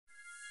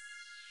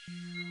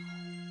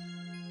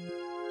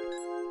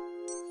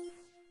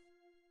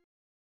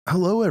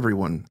Hello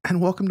everyone,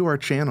 and welcome to our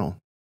channel.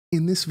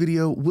 In this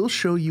video, we'll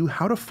show you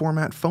how to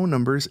format phone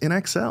numbers in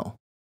Excel.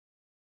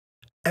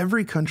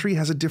 Every country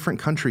has a different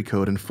country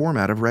code and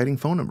format of writing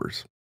phone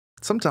numbers.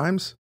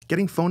 Sometimes,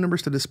 getting phone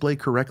numbers to display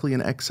correctly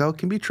in Excel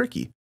can be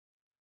tricky,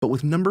 but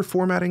with number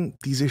formatting,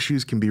 these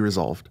issues can be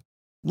resolved.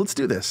 Let's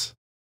do this.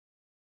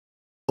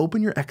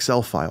 Open your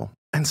Excel file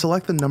and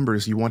select the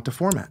numbers you want to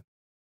format.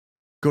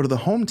 Go to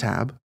the Home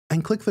tab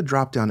and click the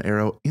drop-down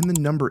arrow in the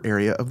Number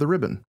area of the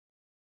ribbon.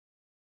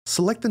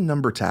 Select the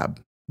Number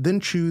tab, then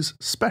choose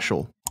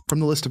Special from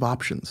the list of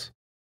options.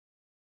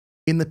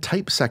 In the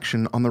Type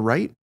section on the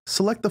right,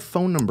 select the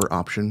Phone Number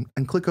option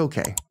and click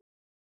OK.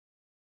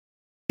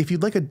 If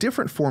you'd like a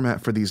different format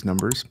for these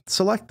numbers,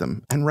 select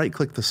them and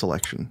right-click the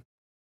selection.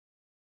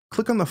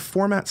 Click on the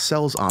Format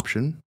Cells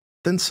option,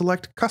 then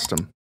select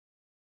Custom.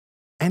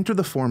 Enter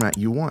the format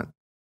you want.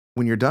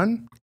 When you're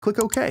done, click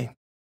OK.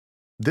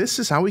 This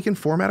is how we can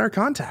format our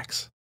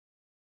contacts.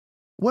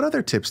 What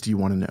other tips do you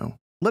want to know?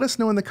 Let us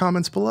know in the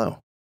comments below.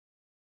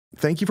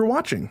 Thank you for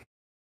watching.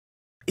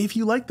 If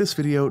you like this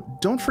video,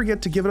 don't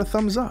forget to give it a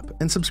thumbs up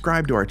and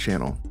subscribe to our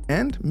channel,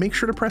 and make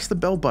sure to press the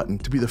bell button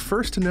to be the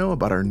first to know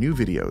about our new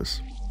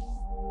videos.